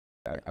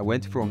I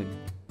went from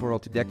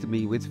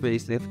orthodectomy with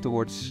facelift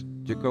towards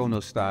Jacono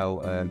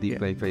style deep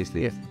plane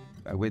facelift.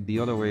 Yeah. I went the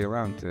other way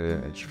around,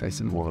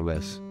 more or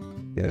less.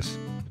 Yes,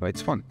 but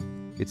it's fun.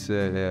 It's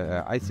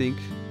I think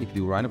if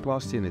you do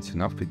rhinoplasty and it's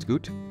enough, it's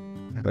good.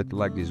 But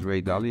like this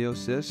Ray Dalio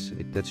says,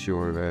 that's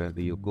your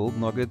gold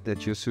nugget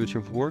that you're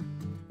searching for.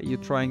 You're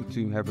trying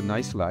to have a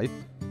nice life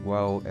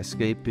while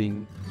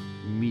escaping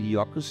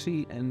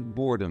mediocrity and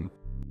boredom.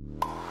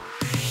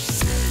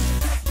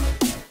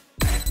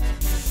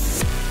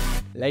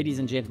 Ladies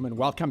and gentlemen,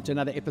 welcome to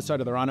another episode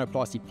of the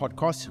Rhinoplasty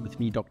podcast with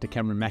me, Dr.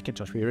 Cameron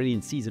Mcintosh. We're already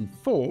in season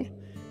 4.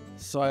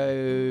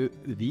 So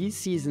this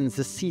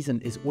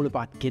season is all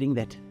about getting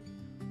that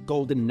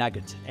golden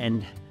nugget.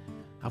 And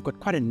I've got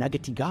quite a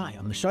nuggety guy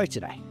on the show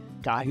today.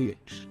 Guy who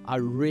I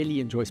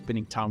really enjoy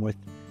spending time with.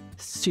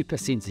 Super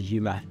sense of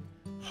humor.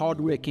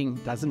 Hardworking,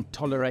 doesn't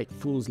tolerate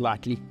fools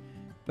lightly.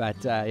 But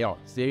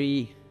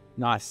very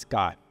nice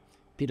guy.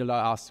 Peter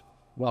Lohuis,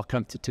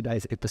 welcome to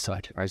today's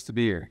episode. Nice to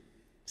be here.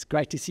 It's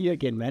great to see you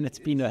again, man. It's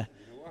been a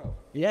while.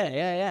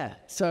 Yeah.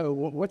 So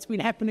what's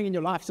been happening in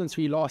your life since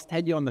we last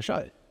had you on the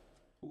show?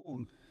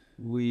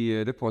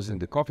 That was in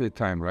the COVID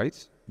time,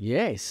 right?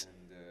 Yes.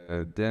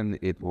 And, then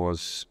it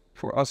was,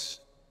 for us,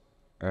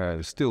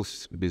 still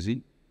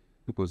busy,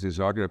 because in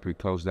Zagreb we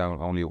closed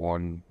down only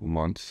 1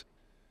 month.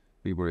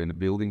 We were in the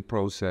building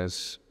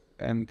process,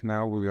 and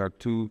now we are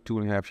two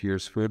and a half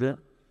years further.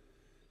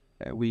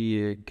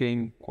 We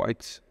came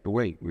quite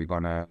away. We're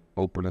going to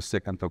open a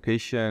second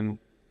location.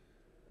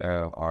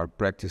 Our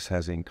practice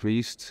has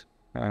increased,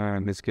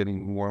 and it's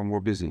getting more and more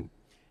busy.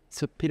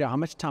 So, Peter, how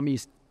much time are you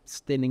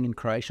spending in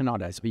Croatia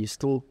nowadays? Are you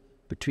still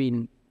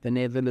between the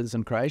Netherlands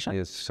and Croatia?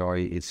 Yes,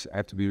 sorry, I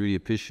have to be really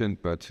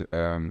efficient, but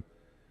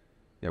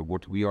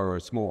we are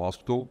a small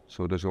hospital,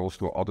 so there's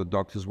also other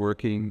doctors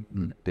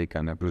working. They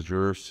kind of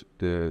reserve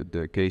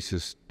the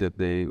cases that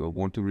they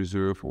want to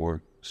reserve,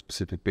 or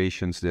specific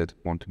patients that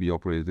want to be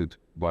operated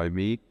by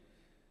me.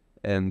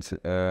 And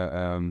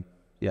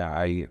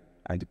I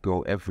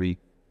go every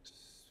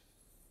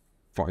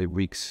 5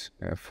 weeks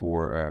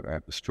for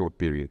a short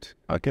period.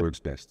 Okay. Works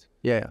best.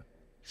 Yeah.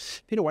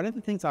 Peter, one of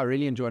the things I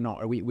really enjoy now,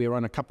 we're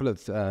on a couple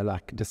of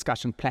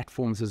discussion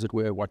platforms, as it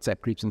were,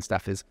 WhatsApp groups and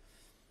stuff, is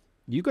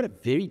you've got a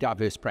very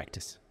diverse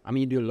practice. I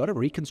mean, you do a lot of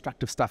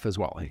reconstructive stuff as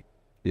well. Eh?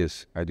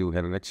 Yes, I do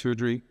head and neck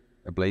surgery,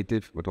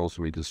 ablative, but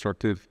also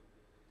reconstructive.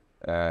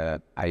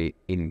 In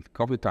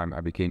COVID time,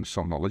 I became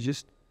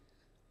somnologist.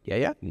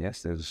 Yeah.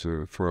 Yes, that's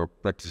for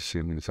practice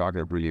in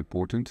Zagreb really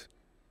important.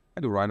 I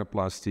do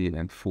rhinoplasty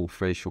and full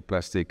facial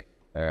plastic,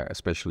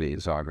 especially in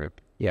Zagreb.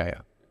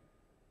 Yeah.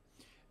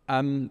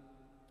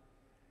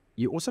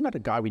 You're also not a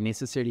guy we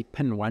necessarily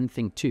pin one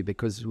thing to,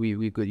 because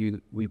we've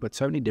got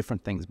so many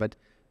different things. But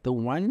the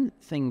one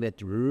thing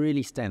that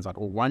really stands out,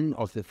 or one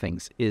of the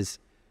things, is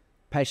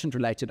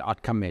patient-related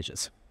outcome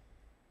measures.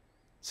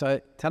 So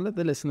tell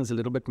the listeners a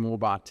little bit more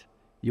about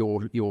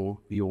the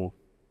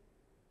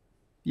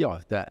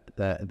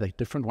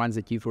different ones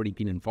that you've already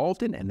been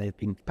involved in, and they've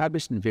been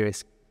published in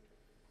various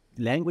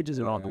languages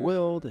around the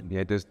world. And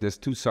there's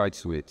 2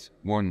 sides to it.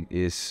 One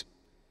is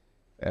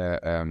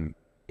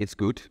it's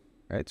good.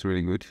 It's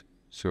really good.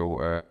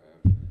 So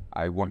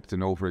I wanted to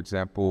know, for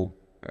example,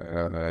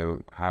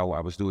 how I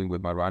was doing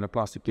with my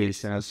rhinoplasty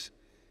patients.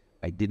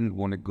 I didn't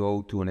want to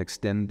go to an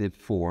extended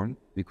form,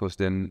 because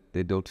then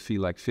they don't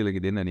feel like filling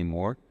it in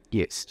anymore.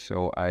 Yes.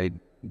 So I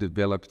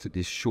developed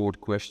this short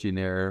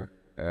questionnaire,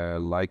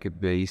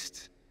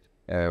 like-based,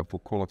 for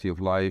quality of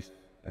life,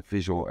 a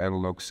visual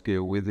analog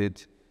scale with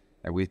it.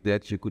 And with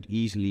that, you could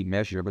easily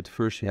measure, but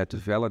first you had to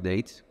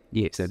validate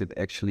that it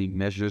actually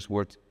measures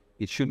what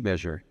it should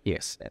measure.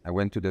 Yes. I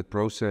went to that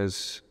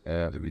process.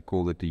 We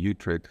called it the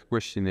Utrecht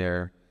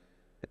questionnaire.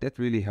 That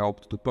really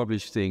helped to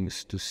publish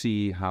things, to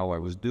see how I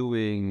was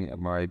doing.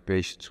 My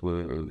patients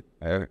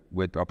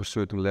went up a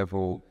certain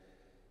level.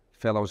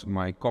 Fellows of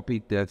mine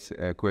copied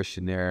that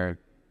questionnaire.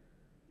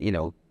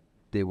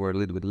 They were a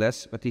little bit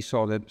less, but they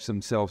saw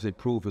themselves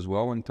improve as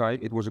well in time.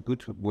 It was a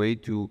good way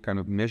to kind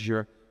of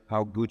measure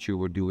how good you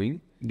were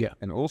doing. Yeah.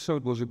 And also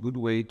it was a good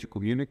way to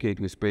communicate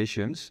with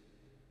patients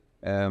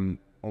on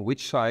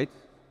which side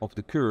of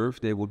the curve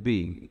they would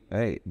be.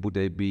 Would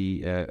they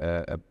be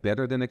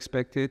better than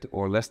expected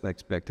or less than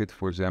expected,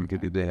 for example,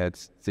 if they had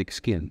thick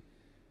skin?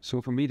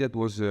 So for me, that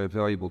was a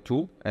valuable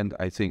tool. And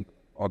I think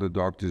other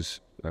doctors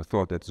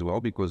thought that as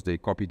well, because they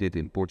copied it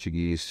in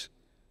Portuguese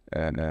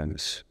and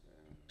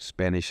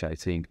Spanish, I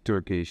think,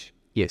 Turkish.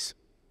 Yes.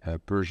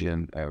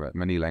 Persian,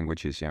 many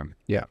languages,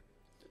 Yeah.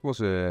 It was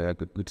a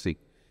good thing.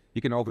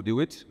 You can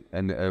overdo it,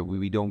 and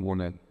we don't want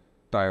to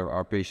tire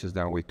our patients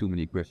down with too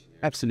many questions.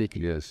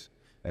 Absolutely. Yes.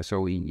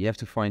 So you have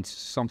to find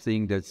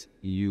something that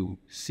you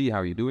see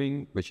how you're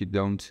doing, but you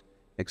don't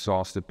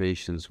exhaust the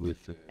patients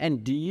with...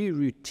 And do you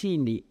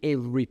routinely,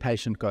 every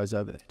patient goes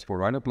over that? For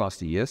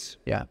rhinoplasty, yes.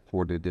 Yeah.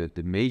 For the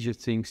major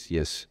things,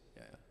 yes.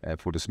 Yeah.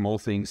 For the small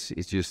things,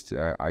 it's just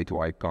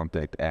eye-to-eye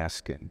contact,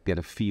 ask and get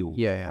a feel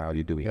how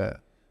you're doing. Yeah.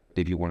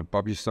 If you want to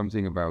publish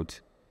something about,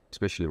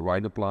 especially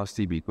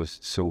rhinoplasty, because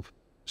it's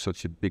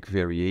such a big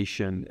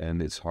variation,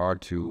 and it's hard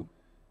to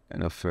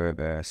kind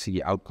of see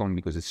the outcome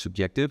because it's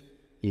subjective,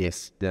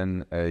 Yes.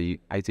 then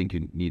I think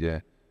you need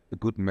a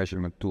good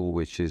measurement tool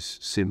which is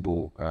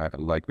simple,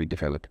 like we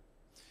developed.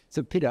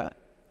 So Peter,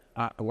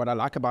 what I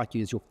like about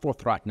you is your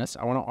forthrightness.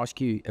 I want to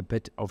ask you a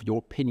bit of your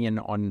opinion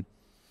on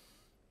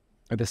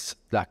this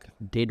like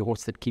dead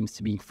horse that keems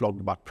to be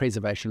flogged about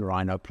preservation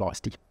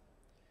rhinoplasty.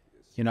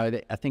 You know,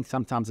 I think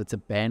sometimes it's a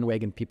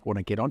bandwagon people want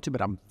to get onto,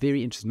 but I'm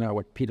very interested to know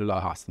what Peter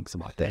Lohuis thinks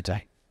about that.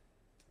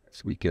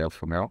 So we get out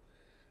for now.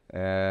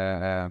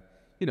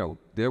 You know,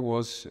 there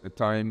was a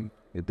time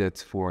that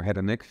for head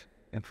and neck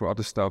and for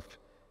other stuff,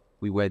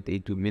 we went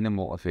into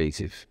minimal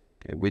invasive,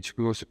 which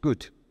was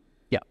good.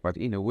 Yeah. But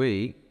in a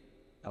way,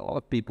 a lot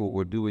of people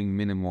were doing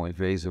minimal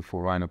invasive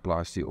for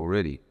rhinoplasty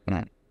already.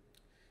 Mm.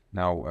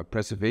 Now,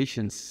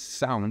 preservation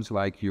sounds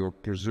like you're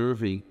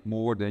preserving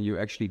more than you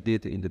actually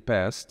did in the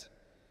past.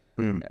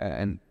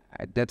 And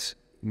that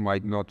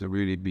might not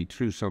really be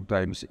true.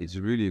 Sometimes it's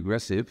really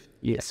aggressive.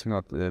 Yes. It's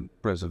not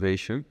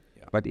preservation,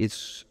 but it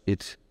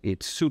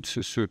suits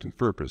a certain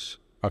purpose.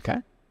 Okay.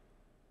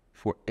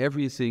 For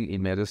everything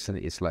in medicine,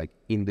 it's like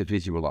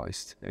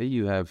individualized.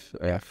 You have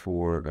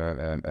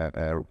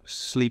for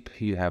sleep,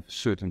 you have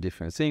certain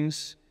different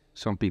things.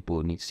 Some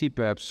people need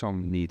CPAP,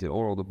 some need an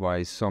oral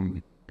device,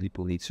 some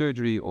people need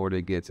surgery, or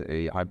they get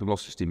a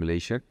hypoglossal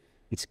stimulation.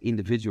 It's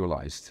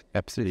individualized.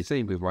 Absolutely.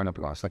 Same with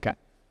rhinoplasty. Okay.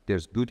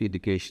 There's good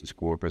indications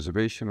for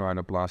preservation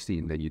rhinoplasty,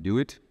 and then you do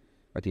it.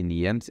 But in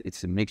the end,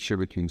 it's a mixture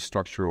between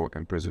structural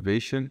and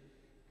preservation.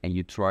 And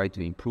you try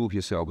to improve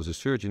yourself as a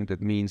surgeon.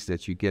 That means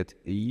that you get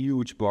a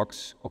huge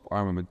box of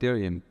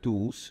armamentarium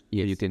tools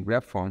that you can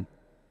grab from.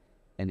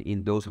 And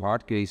in those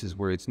hard cases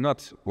where it's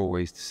not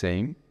always the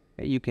same,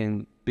 you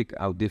can pick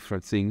out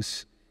different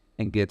things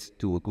and get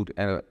to a good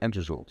end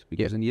result.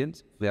 Because in the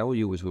end,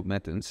 value is what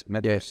matters.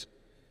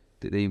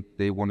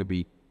 They want to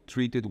be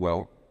treated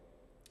well,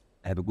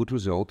 have a good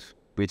result,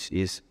 which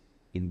is,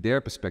 in their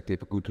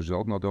perspective, a good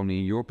result, not only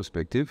in your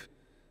perspective.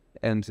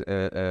 And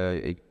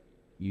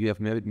you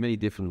have many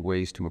different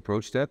ways to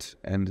approach that,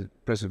 and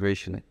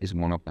preservation is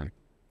one of them.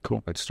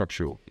 Cool. But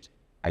structural,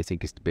 I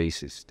think, is the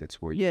basis.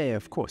 That's where Yeah,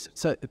 of course.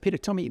 So, Peter,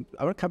 tell me,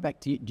 I want to come back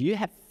to you. Do you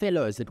have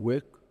fellows that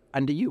work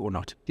under you or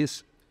not?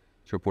 Yes.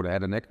 So for the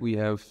head and neck, we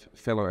have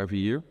fellow every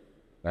year.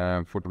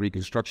 For the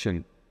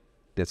reconstruction,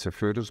 that's a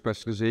further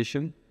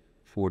specialization.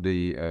 For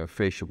the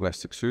facial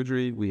plastic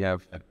surgery, we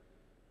have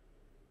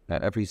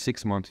every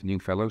 6 months new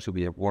fellow, so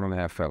we have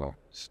 1.5 fellow.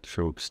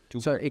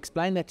 So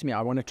explain that to me.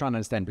 I want to try and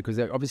understand, because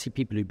there are obviously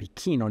people who'd be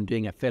keen on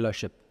doing a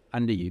fellowship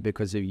under you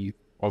because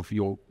of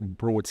your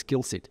broad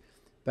skill set.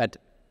 But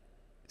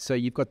so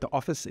you've got the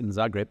office in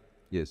Zagreb.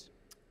 Yes.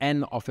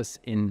 And the office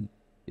in...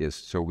 Yes,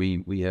 so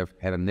we have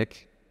head and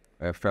neck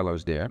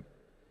fellows there.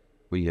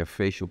 We have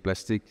facial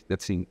plastic,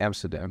 that's in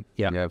Amsterdam.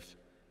 Yeah. We have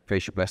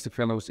facial plastic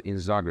fellows in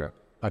Zagreb.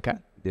 Okay.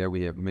 There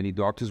we have many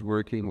doctors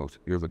working, most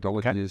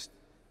urologists,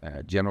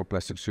 general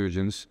plastic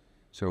surgeons.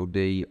 So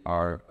they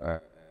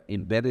are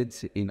embedded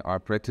in our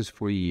practice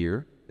for a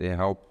year. They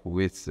help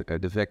with the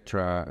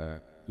Vectra,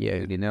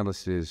 the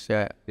analysis.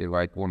 Yeah. They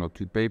write 1 or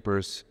 2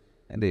 papers,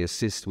 and they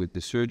assist with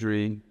the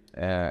surgery.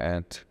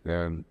 And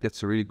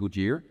that's a really good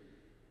year.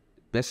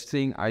 Best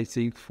thing, I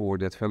think, for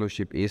that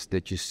fellowship is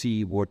that you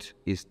see what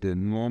is the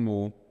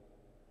normal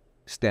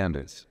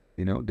standards.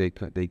 You know, they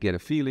get a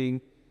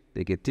feeling,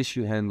 they get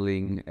tissue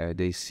handling,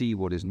 they see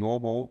what is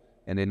normal,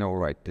 and they know,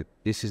 right, that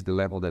this is the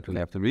level that we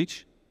have to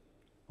reach,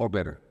 or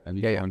better. And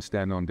we can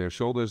stand on their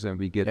shoulders, and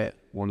we get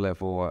one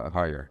level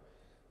higher.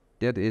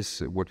 That is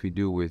what we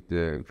do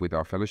with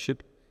our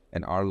fellowship.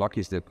 And our luck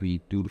is that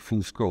we do the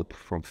full scope,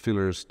 from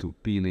fillers to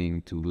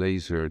peeling to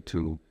laser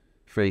to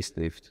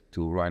facelift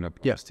to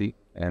rhinoplasty,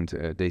 and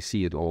they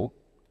see it all.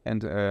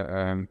 And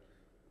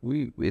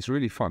it's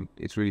really fun.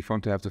 It's really fun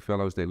to have the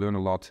fellows. They learn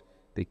a lot.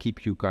 They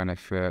keep you kind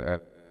of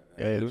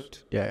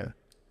alert.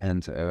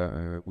 And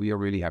we are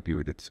really happy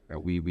with it.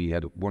 We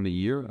had 1 a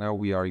year. Now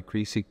we are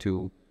increasing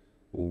to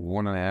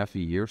 1.5 a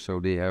year. So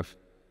they have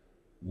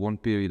one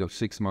period of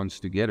 6 months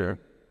together,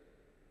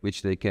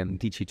 which they can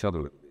teach each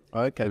other.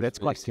 Okay, that's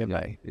quite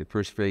clever. The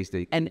first phase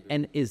they...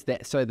 And is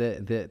that, so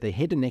the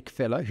head and neck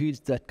fellow,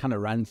 who's that kind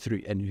of run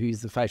through, and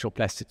who's the facial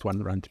plastics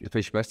one run through? The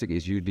facial plastic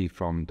is usually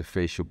from the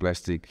facial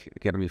plastic,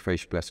 Academy of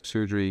Facial Plastic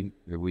Surgery.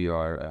 We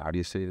are, how do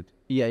you say it?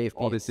 EAFPs.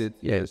 Audited.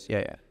 Yes.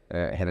 Head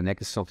and neck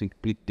is something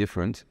completely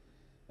different.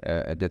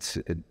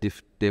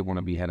 They want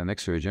to be head and neck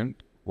surgeon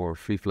or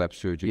free flap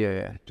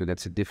surgeon. So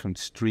that's a different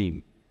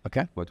stream.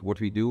 Okay. But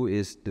what we do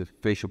is the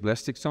facial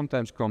plastic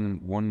sometimes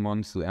come 1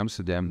 month to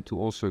Amsterdam to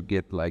also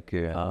get like...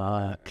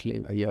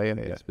 clear.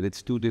 Yeah. But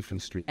it's 2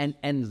 different streams.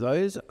 And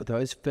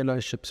those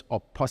fellowships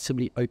are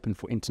possibly open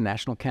for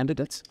international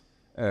candidates?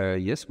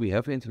 Yes, we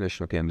have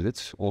international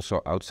candidates,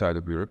 also outside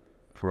of Europe.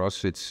 For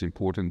us, it's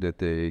important that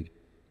they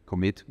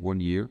commit 1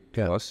 year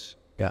plus.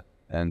 Yeah.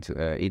 And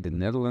in the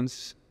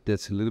Netherlands,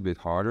 that's a little bit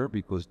harder,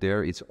 because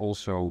there it's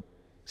also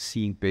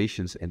seeing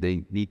patients and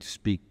they need to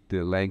speak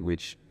the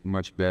language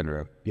much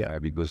better.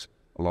 Because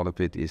a lot of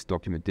it is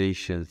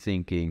documentation,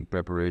 thinking,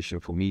 preparation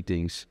for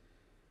meetings.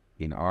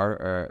 In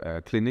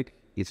our clinic,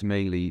 it's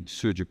mainly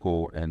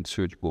surgical and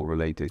surgical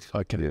related.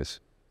 Okay. Yes,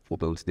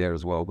 although it's there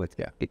as well, but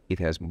it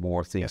has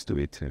more things to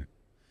it.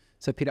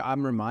 So, Peter,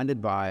 I'm reminded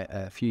by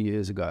a few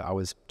years ago, I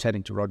was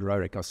chatting to Rod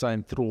Rorick. I was so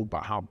enthralled by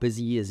how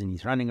busy he is and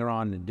he's running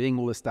around and doing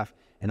all this stuff.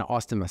 And I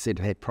asked him, I said,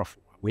 hey, Prof,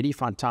 where do you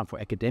find time for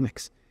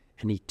academics?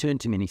 And he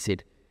turned to me and he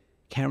said,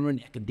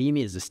 Cameron,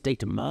 academia is a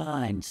state of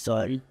mind,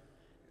 son.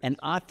 And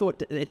I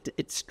thought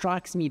it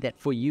strikes me that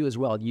for you as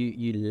well,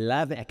 you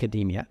love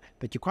academia,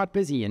 but you're quite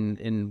busy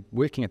in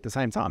working at the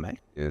same time, eh?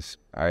 Yes,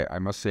 I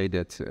must say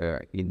that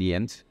in the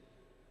end,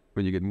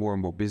 when you get more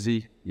and more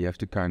busy, you have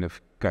to kind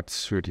of cut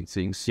certain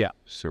things. Yeah.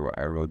 So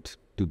I wrote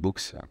 2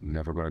 books. I'm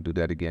never going to do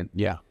that again.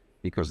 Yeah.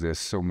 Because there's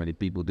so many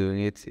people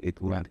doing it.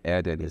 It won't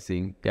add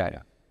anything.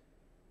 Yeah.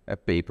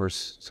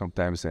 Papers,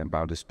 sometimes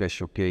about a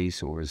special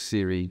case or a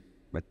series.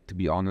 But to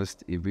be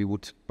honest, if we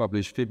would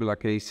publish fibula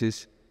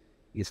cases,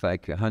 it's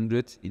like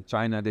 100. In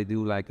China, they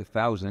do like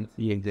 1,000.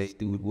 Yeah. If they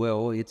do it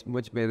well, it's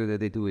much better that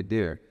they do it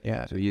there.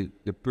 Yeah. So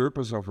the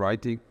purpose of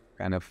writing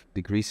kind of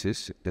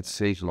decreases. That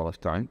saves a lot of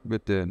time.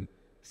 But the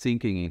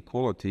thinking in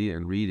quality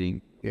and reading,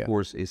 of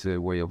course, is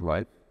a way of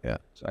life. Yeah.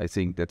 So I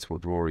think that's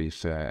what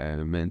Rory's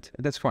meant.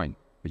 And that's fine.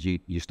 But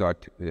you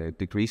start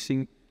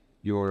decreasing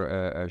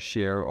your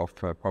share of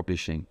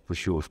publishing, for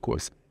sure, of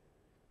course.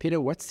 Peter,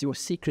 what's your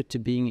secret to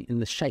being in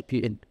the shape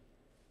you're in?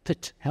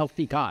 Fit,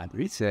 healthy guy.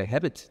 It's a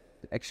habit.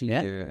 Actually,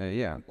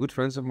 good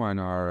friends of mine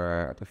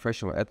are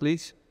professional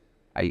athletes.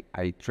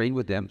 I train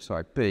with them, so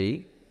I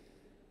pay,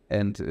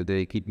 and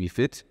they keep me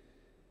fit.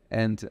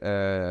 And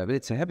but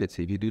it's a habit.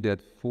 If you do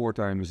that 4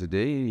 times a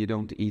day, you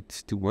don't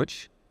eat too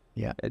much.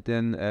 Yeah. And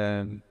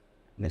then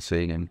let's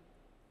say I'm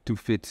too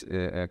fit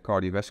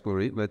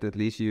cardiovascularly, but at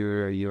least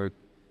you're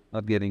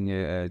not getting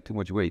too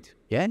much weight.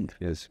 Yeah.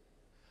 Yes.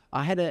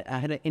 I had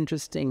an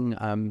interesting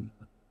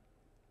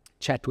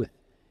chat with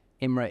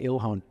Emre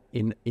Ilhan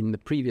in the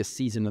previous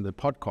season of the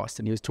podcast,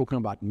 and he was talking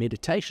about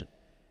meditation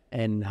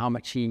and how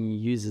much he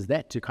uses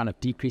that to kind of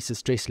decrease his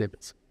stress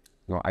levels.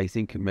 Well, I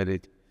think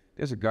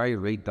there's a guy,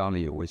 Ray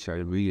Dalio, which I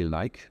really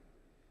like,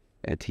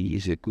 and he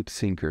is a good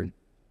thinker,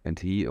 and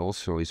he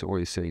also is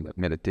always saying that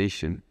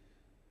meditation,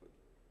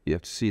 you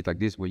have to see it like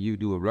this: when you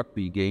do a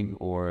rugby game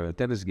or a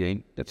tennis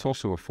game, that's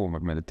also a form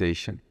of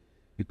meditation,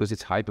 because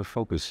it's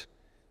hyper-focus.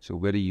 So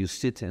whether you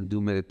sit and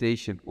do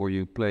meditation or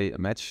you play a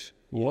match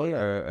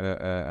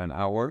an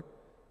hour,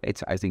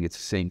 I think it's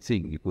the same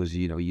thing, because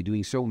you're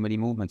doing so many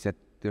movements that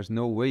there's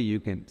no way you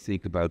can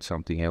think about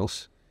something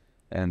else.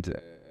 And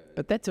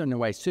but that's in a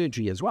way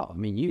surgery as well. I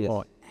mean, you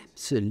are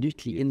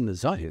absolutely in the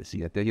zone. Yes,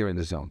 you're in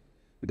the zone.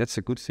 But that's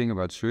a good thing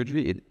about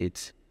surgery.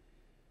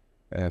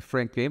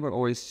 Frank Kramer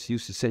always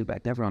used to say, but I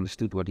never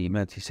understood what he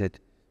meant. He said,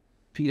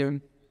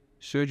 Peter,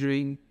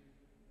 surgery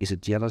is a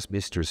jealous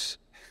mistress.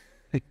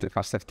 I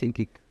was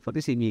thinking, what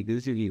does he mean?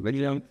 But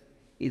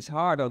it's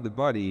hard on the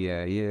body,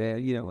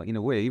 in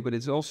a way, but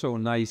it's also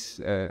nice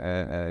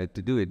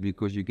to do it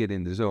because you get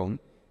in the zone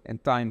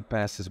and time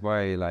passes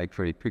by like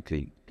very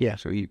quickly. Yeah.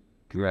 So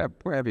we're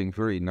having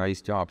very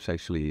nice jobs,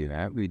 actually.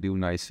 We do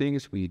nice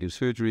things. We do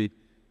surgery.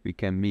 We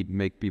can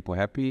make people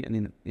happy.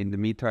 And in the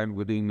meantime,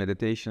 we're doing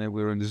meditation and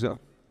we're in the zone.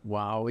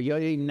 Wow, you're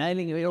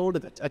nailing all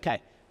of it.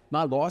 Okay,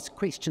 my last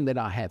question that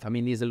I have, I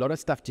mean, there's a lot of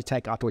stuff to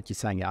take out what you're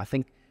saying. I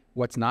think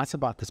what's nice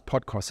about this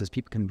podcast is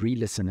people can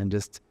re-listen and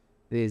just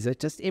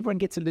everyone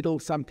gets a little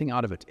something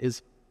out of it.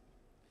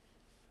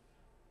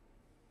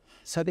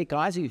 So they're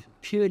guys who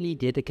purely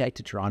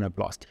dedicated to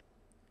rhinoplasty.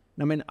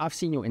 I mean, I've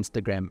seen your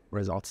Instagram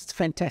results. It's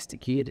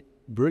fantastic. You had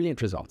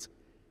brilliant results.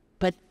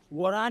 But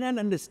what I don't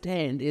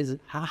understand is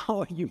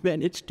how you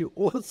managed to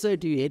also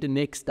do head and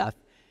neck stuff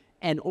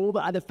and all the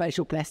other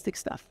facial plastic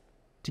stuff.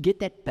 To get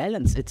that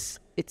balance, it's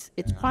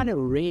quite a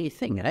rare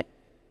thing, right?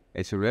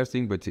 It's a rare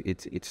thing, but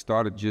it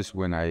started just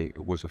when I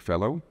was a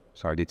fellow.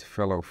 So I did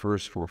fellow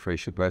first for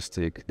facial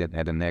plastic, then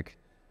head and neck,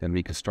 then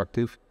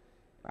reconstructive.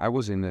 I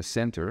was in a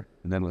center,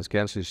 the Netherlands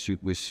Cancer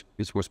Institute, which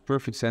was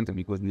perfect center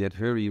because we had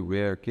very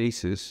rare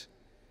cases.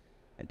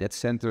 And that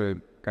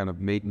center kind of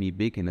made me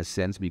big in a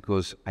sense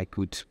because I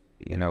could,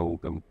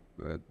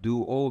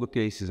 do all the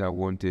cases I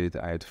wanted.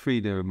 I had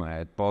freedom, I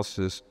had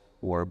bosses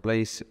or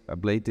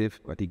ablative,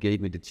 but he gave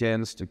me the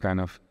chance to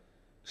kind of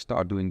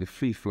start doing the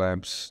free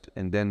flaps,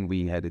 and then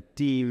we had a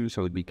team,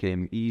 so it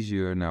became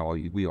easier. Now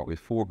we are with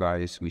 4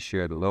 guys, we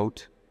share the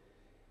load.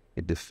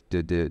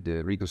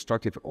 The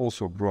reconstructive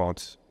also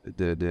brought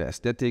the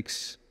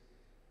aesthetics.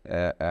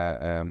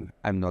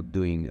 I'm not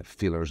doing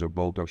fillers or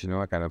Botox,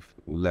 I kind of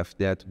left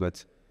that,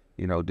 but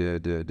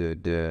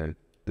the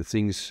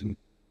things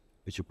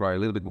which require a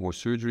little bit more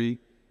surgery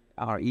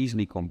are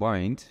easily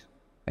combined,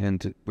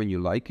 and when you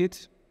like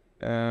it,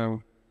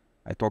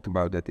 I talked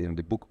about that in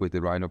the book with the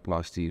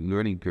Rhinoplasty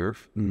learning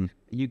curve.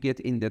 You get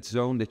in that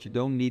zone that you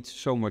don't need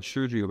so much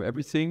surgery of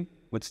everything,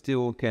 but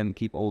still can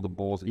keep all the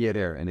balls in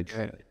there. And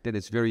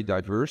it's very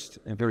diverse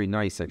and very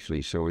nice,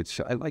 actually. So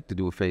I like to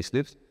do a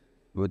facelift,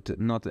 but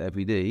not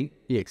every day.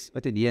 Yes.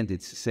 But in the end,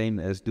 it's the same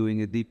as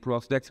doing a deep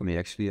prostatectomy.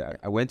 Actually,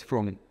 I went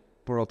from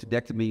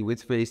prostatectomy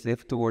with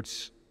facelift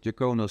towards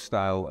Giacono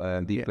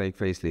style deep plate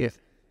facelift. Yes.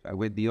 I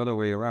went the other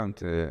way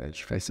around,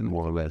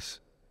 more or less.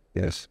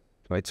 Yes,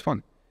 so it's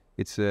fun.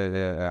 It's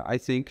I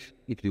think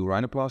if you do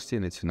rhinoplasty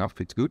and it's enough,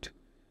 it's good.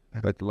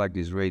 But like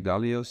this Ray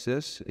Dalio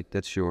says,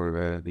 that's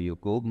your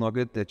gold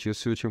nugget that you're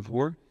searching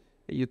for.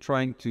 You're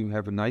trying to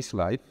have a nice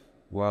life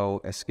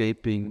while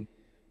escaping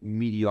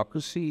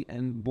mediocrity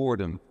and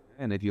boredom.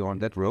 And if you're on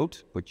that road,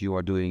 but you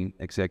are doing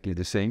exactly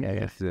the same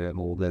with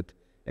all that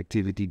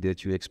activity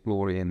that you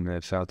explore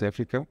in South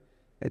Africa,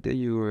 and then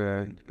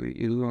you're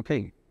doing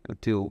okay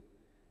until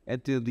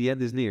the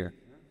end is near.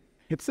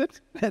 That's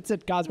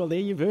it, guys. Well, there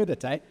you've heard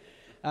it, eh?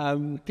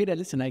 Peter,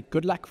 listen,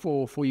 good luck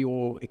for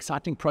your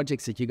exciting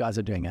projects that you guys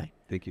are doing, eh?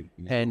 Thank you.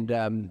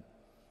 And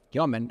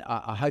yeah, man,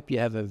 I hope you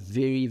have a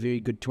very, very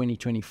good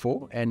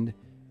 2024. And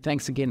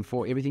thanks again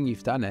for everything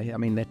you've done, eh? I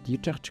mean, that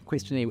Utrecht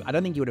questionnaire, I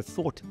don't think you would have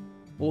thought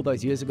all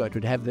those years ago it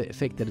would have the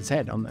effect that it's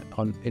had in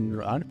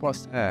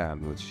rhinoplasty.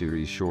 I'm not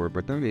really sure,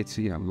 but no, it's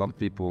a lot of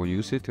people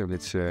use it, and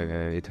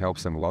it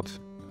helps them a lot,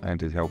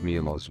 and it helped me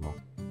a lot as well.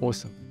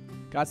 Awesome.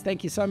 Guys,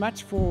 thank you so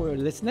much for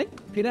listening.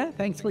 Peter,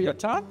 thanks for your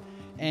time.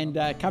 And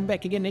come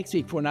back again next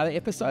week for another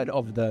episode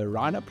of the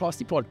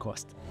Rhinoplasty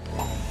Podcast.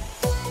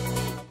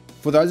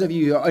 For those of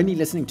you who are only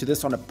listening to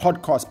this on a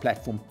podcast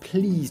platform,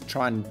 please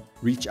try and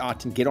reach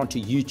out and get onto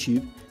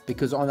YouTube,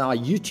 because on our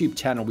YouTube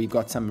channel, we've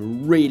got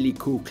some really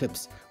cool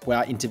clips where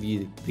I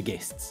interview the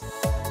guests.